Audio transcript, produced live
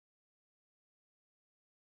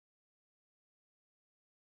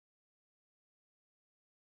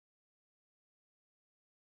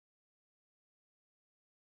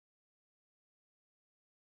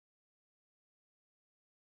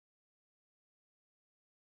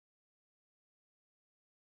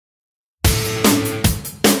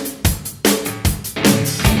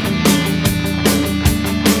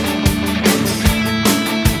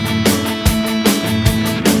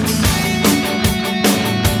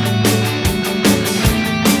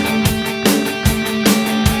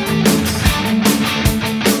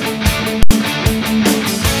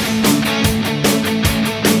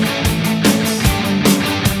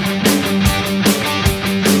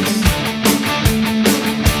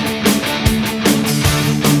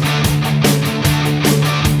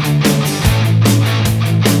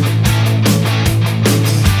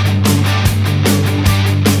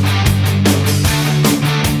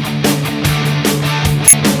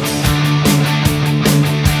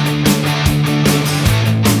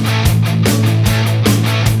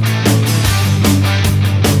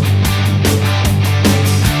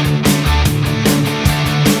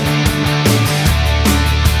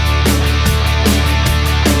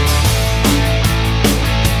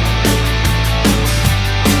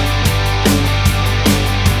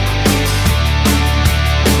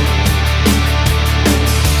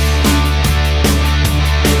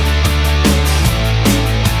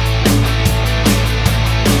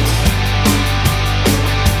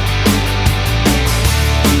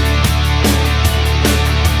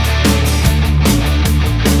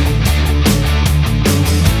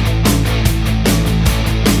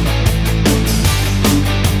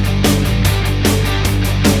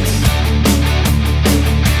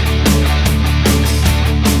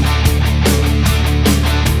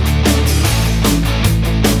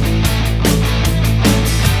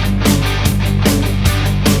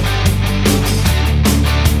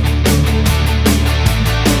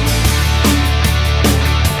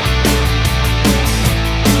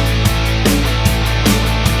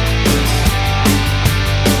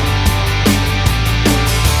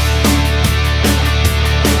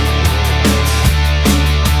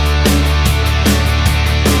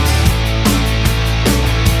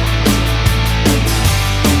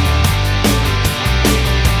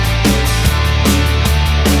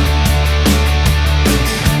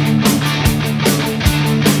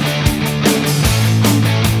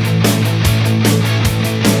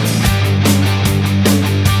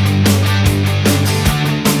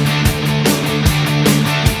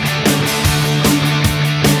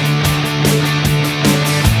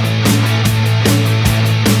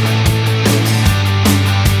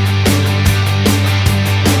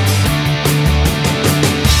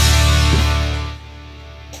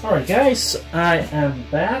Alright guys, I am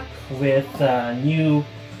back with a new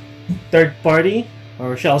third-party,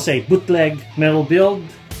 or shall I say bootleg metal build,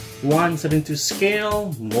 1/72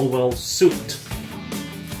 scale mobile suit.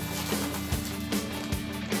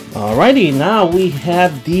 Alrighty, now we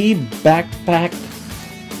have the backpack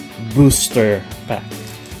booster pack.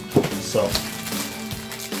 So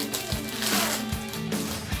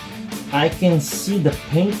I can see the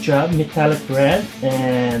paint job, metallic red,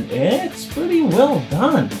 and it's pretty well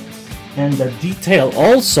done. And the detail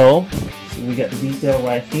also, so we got detail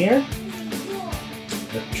right here.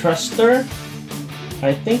 The thruster,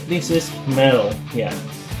 I think this is metal, yeah.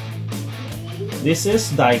 This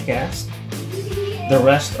is die cast. The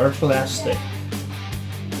rest are plastic.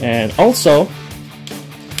 And also,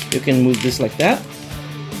 you can move this like that.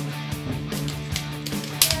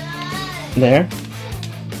 There.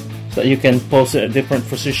 So you can pose it at a different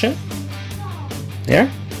position.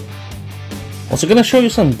 There. Also gonna show you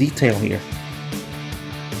some detail here.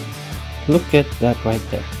 Look at that right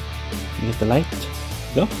there. You get the light.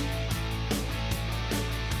 Go.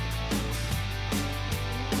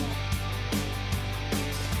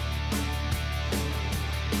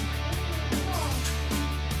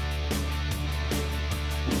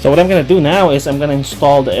 So what I'm gonna do now is I'm gonna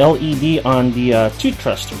install the LED on the two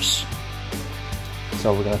thrusters.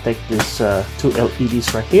 So we're gonna take this two LEDs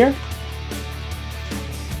right here.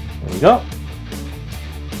 There we go.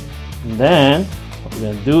 And then what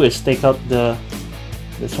we're gonna do is take out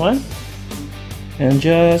this one and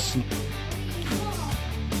just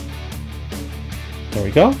there we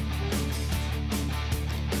go.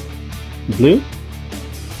 Blue,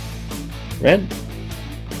 red,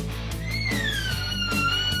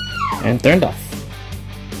 and turned off.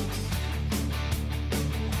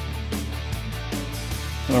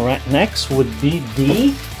 Alright, next would be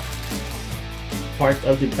the part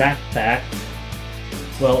of the backpack.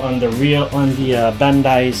 Well, on the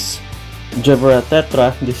Bandai's Gerbera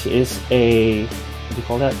Tetra, this is a, what do you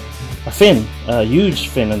call that? A fin, a huge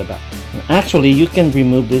fin on the back. Actually, you can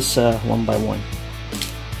remove this one by one.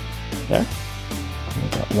 There. We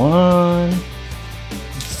got one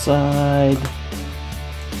side,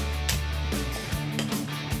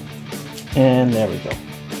 and there we go.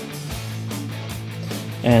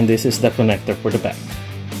 And this is the connector for the back.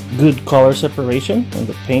 Good color separation, and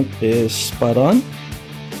the paint is spot on.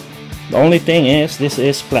 The only thing is, this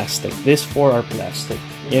is plastic. These four are plastic.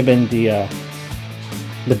 Even the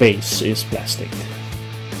base is plastic.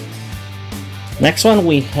 Next one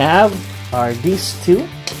we have are these two.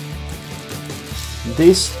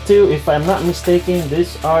 These two, if I'm not mistaken,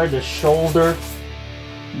 these are the shoulder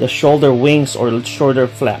wings or shoulder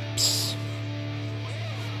flaps.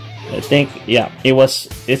 I think, yeah,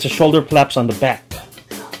 it's a shoulder flaps on the back.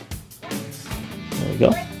 There we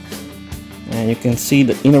go. And you can see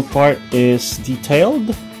the inner part is detailed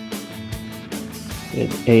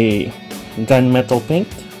with a gunmetal paint.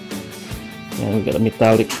 And we got a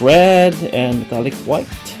metallic red and metallic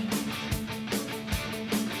white.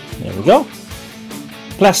 There we go.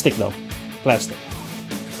 Plastic though. Plastic.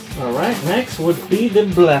 Alright, next would be the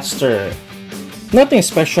blaster. Nothing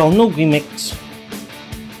special, no gimmicks.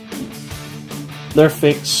 They're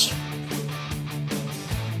fixed,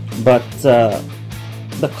 but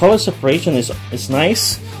the color separation is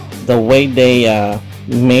nice. The way they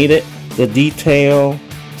made it, the detail,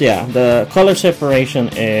 yeah, the color separation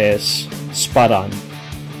is spot on,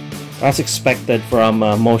 as expected from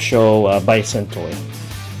MOSHOW Vize toy.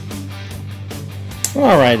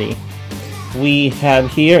 Alrighty, we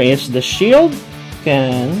have here is the shield.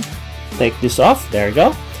 Can take this off. There you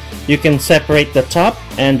go. You can separate the top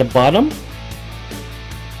and the bottom.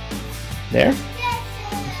 There.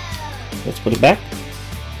 Let's put it back.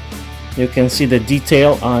 You can see the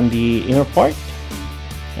detail on the inner part,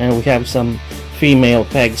 and we have some female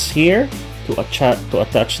pegs here to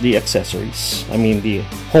attach the accessories. I mean the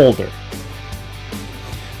holder.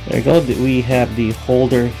 There you go. We have the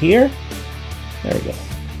holder here. There we go.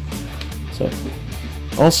 So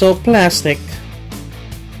also plastic.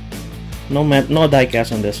 No die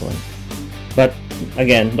cast on this one, but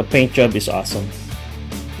again, the paint job is awesome.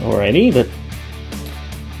 Alrighty, the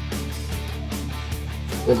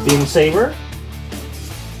beam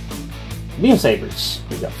sabers.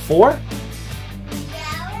 We got four,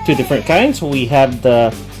 two different kinds. We have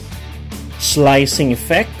the slicing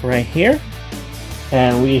effect right here,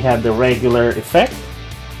 and we have the regular effect.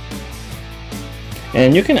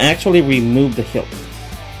 And you can actually remove the hilt.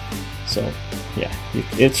 So yeah,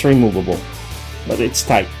 it's removable, but it's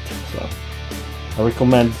tight. So I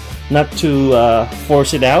recommend not to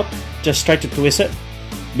force it out, just try to twist it.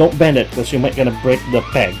 Don't bend it because you might gonna break the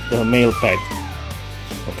peg, the male peg.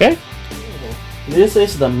 Okay, this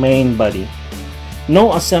is the main body.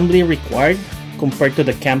 No assembly required compared to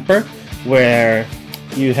the camper, where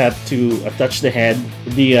you have to attach the head,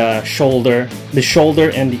 the shoulder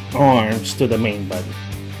and the arms to the main body.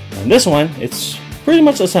 And this one, it's pretty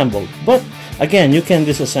much assembled, but again, you can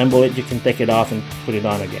disassemble it, you can take it off and put it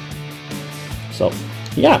on again. So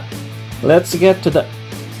yeah, let's get to the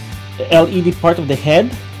LED part of the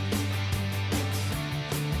head.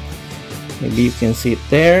 Maybe you can see it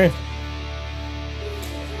there.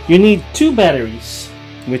 You need 2 batteries,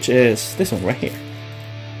 which is this one right here.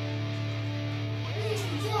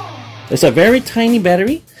 It's a very tiny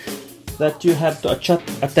battery that you have to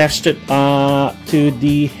attach it to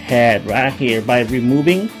the head right here by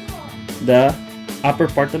removing the upper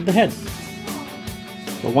part of the head.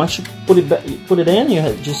 So once you put it in, you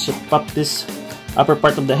just pop this upper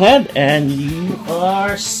part of the head and you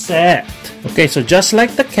are set. Okay, so just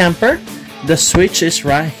like the camper, the switch is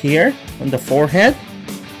right here on the forehead.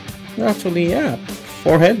 Actually, yeah,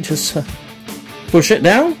 forehead, just push it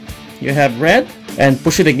down, you have red, and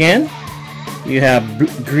push it again, you have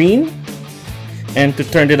green, and to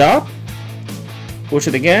turn it off, push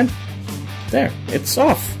it again, there, it's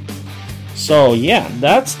off. So yeah,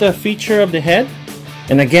 that's the feature of the head.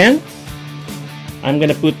 And again, I'm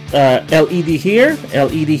gonna put LED here,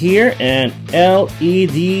 and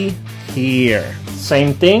LED here.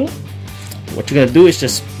 Same thing. What you're gonna do is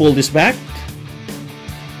just pull this back.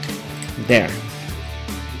 There.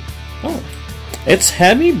 Oh, it's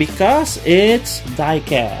heavy because it's die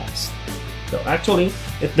cast. So actually,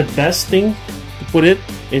 the best thing to put it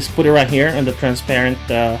right here on the transparent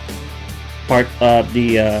part of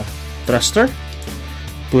the thruster.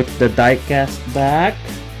 Put the die cast back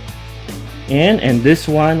in, and this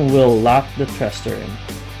one will lock the thruster in.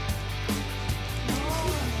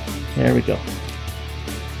 There we go.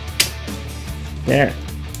 There.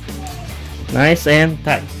 Nice and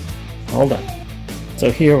tight. Hold on.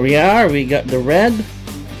 So here we are. We got the red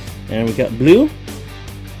and we got blue.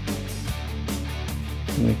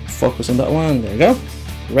 Let me focus on that one. There we go.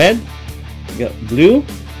 Red. We got blue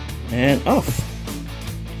and off.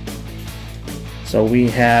 So we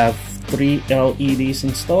have 3 LEDs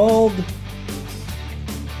installed.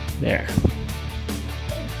 There.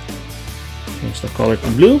 Change the color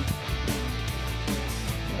to blue.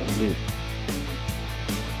 Blue.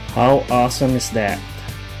 How awesome is that?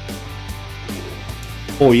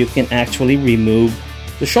 Or you can actually remove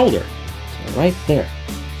the shoulder. So right there.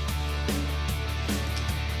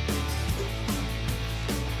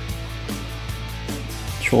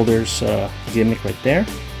 Shoulders gimmick right there.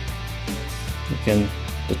 You can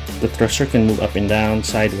the thruster can move up and down,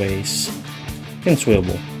 sideways. You can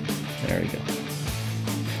swivel. There we go.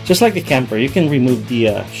 Just like the camper, you can remove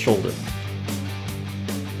the shoulder.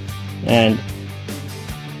 And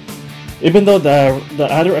even though the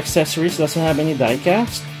other accessories doesn't have any die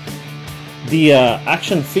cast, the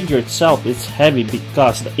action figure itself is heavy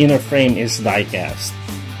because the inner frame is die cast.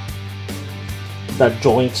 The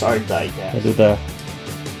joints are die cast. I do the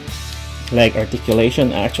leg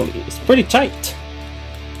articulation. Actually, it's pretty tight.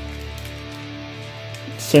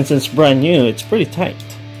 Since it's brand new, it's pretty tight.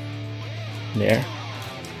 There.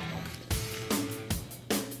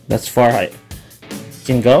 That's far I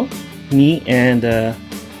can go. Knee and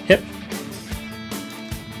hip.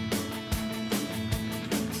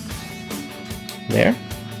 There.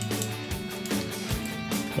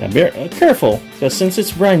 Yeah, be careful, because since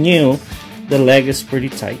it's brand new, the leg is pretty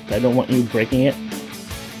tight. I don't want you breaking it.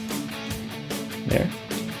 There.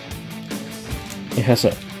 It has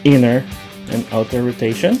an inner and outer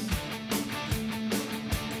rotation.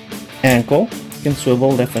 Ankle can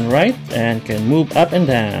swivel left and right and can move up and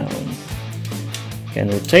down. Can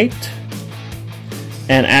rotate.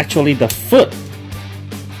 And actually the foot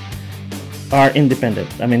are independent.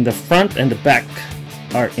 I mean the front and the back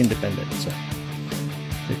are independent. So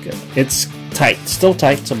it's tight, still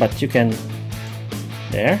tight, so but you can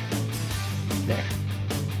there.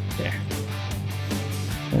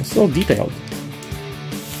 And still detailed.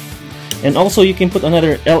 And also you can put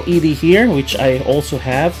another LED here, which I also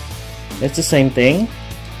have. It's the same thing.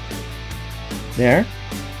 There.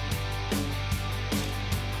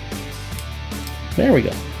 There we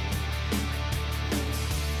go.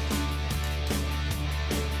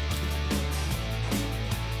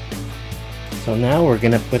 So now we're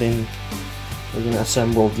gonna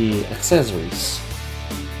assemble the accessories.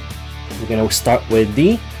 We're gonna start with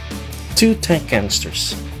the 2 tank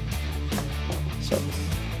canisters. So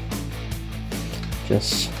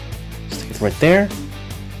just stick it right there.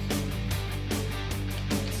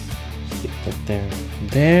 Stick it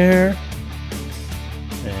right there.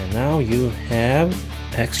 And now you have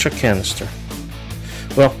extra canister.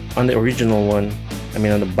 Well, on the original one, I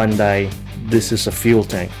mean on the Bandai, this is a fuel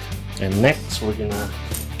tank. And next we're gonna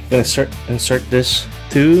insert this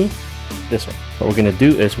to this one. What we're gonna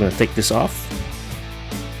do is we're gonna take this off.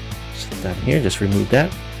 Set that here, just remove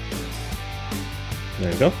that.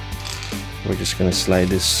 There we go. We're just gonna slide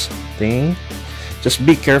this thing. Just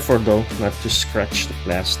be careful though, not to scratch the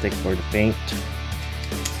plastic or the paint.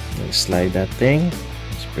 Slide that thing.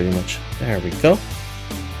 It's pretty much, there we go.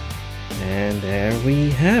 And there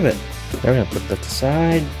we have it. We're gonna put that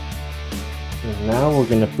aside. And now we're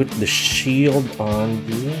gonna put the shield on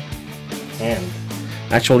the hand.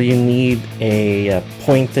 Actually, you need a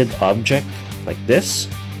pointed object like this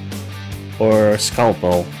or a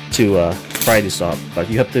scalpel to pry this off, but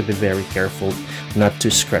you have to be very careful not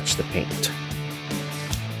to scratch the paint.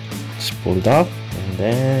 Just pull it off, and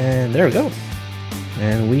then there we go.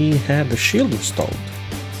 And we have the shield installed.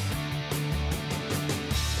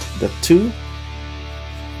 The two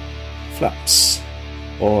flaps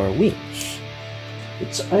or wings.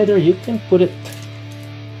 It's either you can put it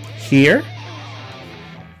here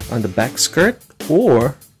on the back skirt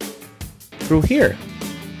or through here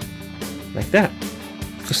like that,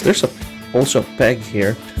 because there's also a peg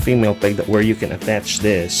here, female peg, that where you can attach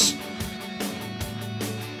this.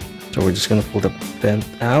 So we're just gonna pull the vent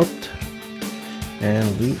out,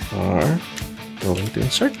 and we are going to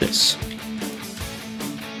insert this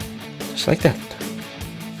just like that.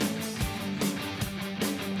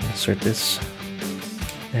 Insert this,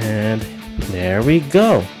 and there we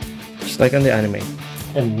go, just like on the anime.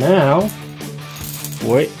 And now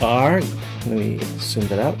we are, let me zoom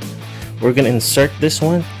that out, we're gonna insert this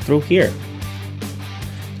one through here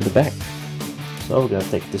to the back. So we're gonna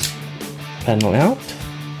take this panel out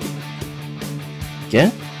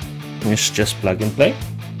again. It's just plug and play.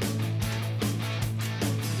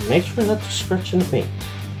 Make sure not to scratch in the paint.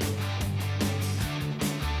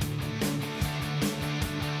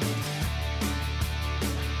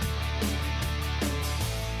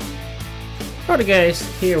 Alright guys,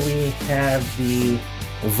 here we have the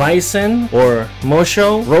Vize or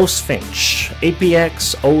MOSHOW ROSEFINCH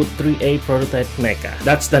APX-03A prototype Mecha.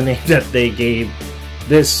 That's the name that they gave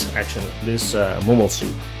this mobile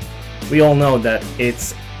suit. We all know that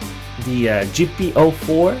it's the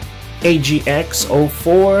GP04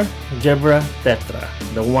 AGX-04 Gerbera Tetra,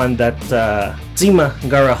 the one that Zima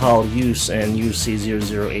Garahal used in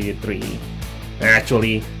UC0083.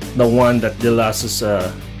 Actually, the one that the last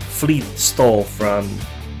fleet stole from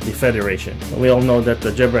the Federation. We all know that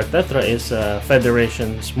the Gerbera Tetra is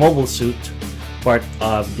Federation's mobile suit, part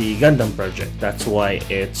of the Gundam project. That's why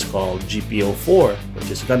it's called GP04, which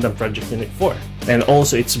is Gundam Project Unit 4. And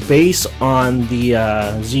also it's based on the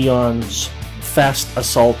Zeon's Fast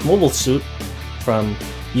Assault mobile suit from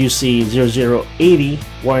UC0080,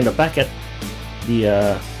 War in the Packet,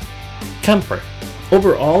 the camper.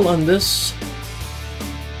 Overall on this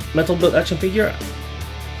metal built action figure,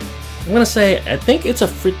 I'm gonna say I think it's a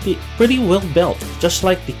pretty well built, just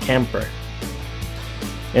like the camper.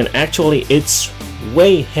 And actually it's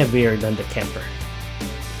way heavier than the camper.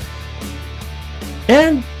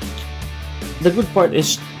 And the good part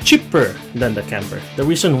is cheaper than the camper. The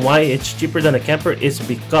reason why it's cheaper than the camper is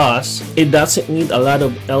because it doesn't need a lot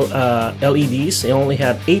of LEDs. It only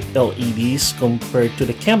have 8 LEDs compared to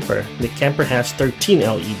the camper. The camper has 13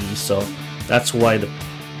 LEDs, so that's why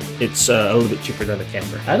it's a little bit cheaper than the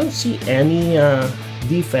camper. I don't see any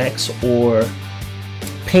defects or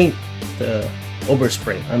paint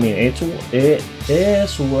overspray. I mean, it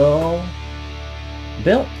is well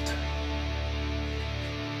built.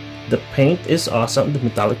 The paint is awesome, the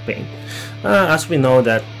metallic paint. As we know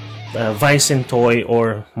that Vize Toy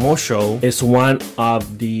or MOSHOW is one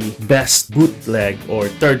of the best bootleg or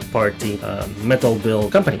third-party metal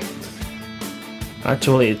build company.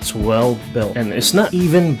 Actually, it's well built and it's not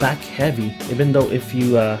even back heavy. Even though if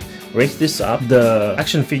you raise this up, the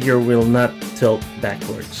action figure will not tilt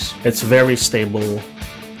backwards. It's very stable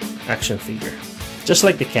action figure, just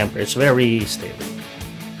like the camper. It's very stable,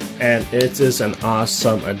 and it is an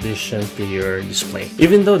awesome addition to your display.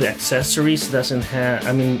 Even though the accessories doesn't have,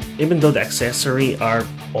 even though the accessory are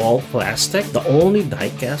all plastic, the only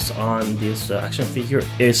die-cast on this action figure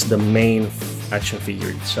is the main action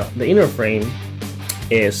figure itself. The inner frame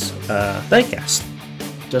is die-cast,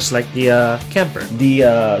 just like the camper.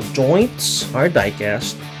 The joints are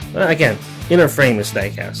die-cast. Again, inner frame is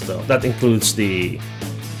die-cast, though. That includes the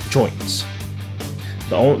joints.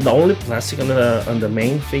 The only plastic on the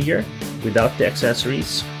main figure without the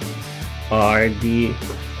accessories are the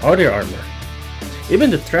outer armor. Even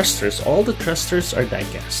the thrusters, all the thrusters are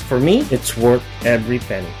die-cast. For me, it's worth every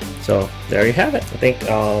penny. So there you have it. I think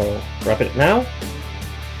I'll wrap it now.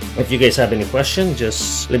 If you guys have any questions,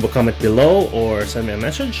 just leave a comment below or send me a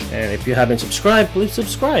message. And if you haven't subscribed, please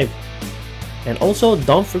subscribe. And also,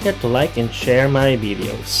 don't forget to like and share my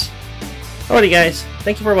videos. Alrighty guys,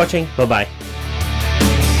 thank you for watching. Bye-bye.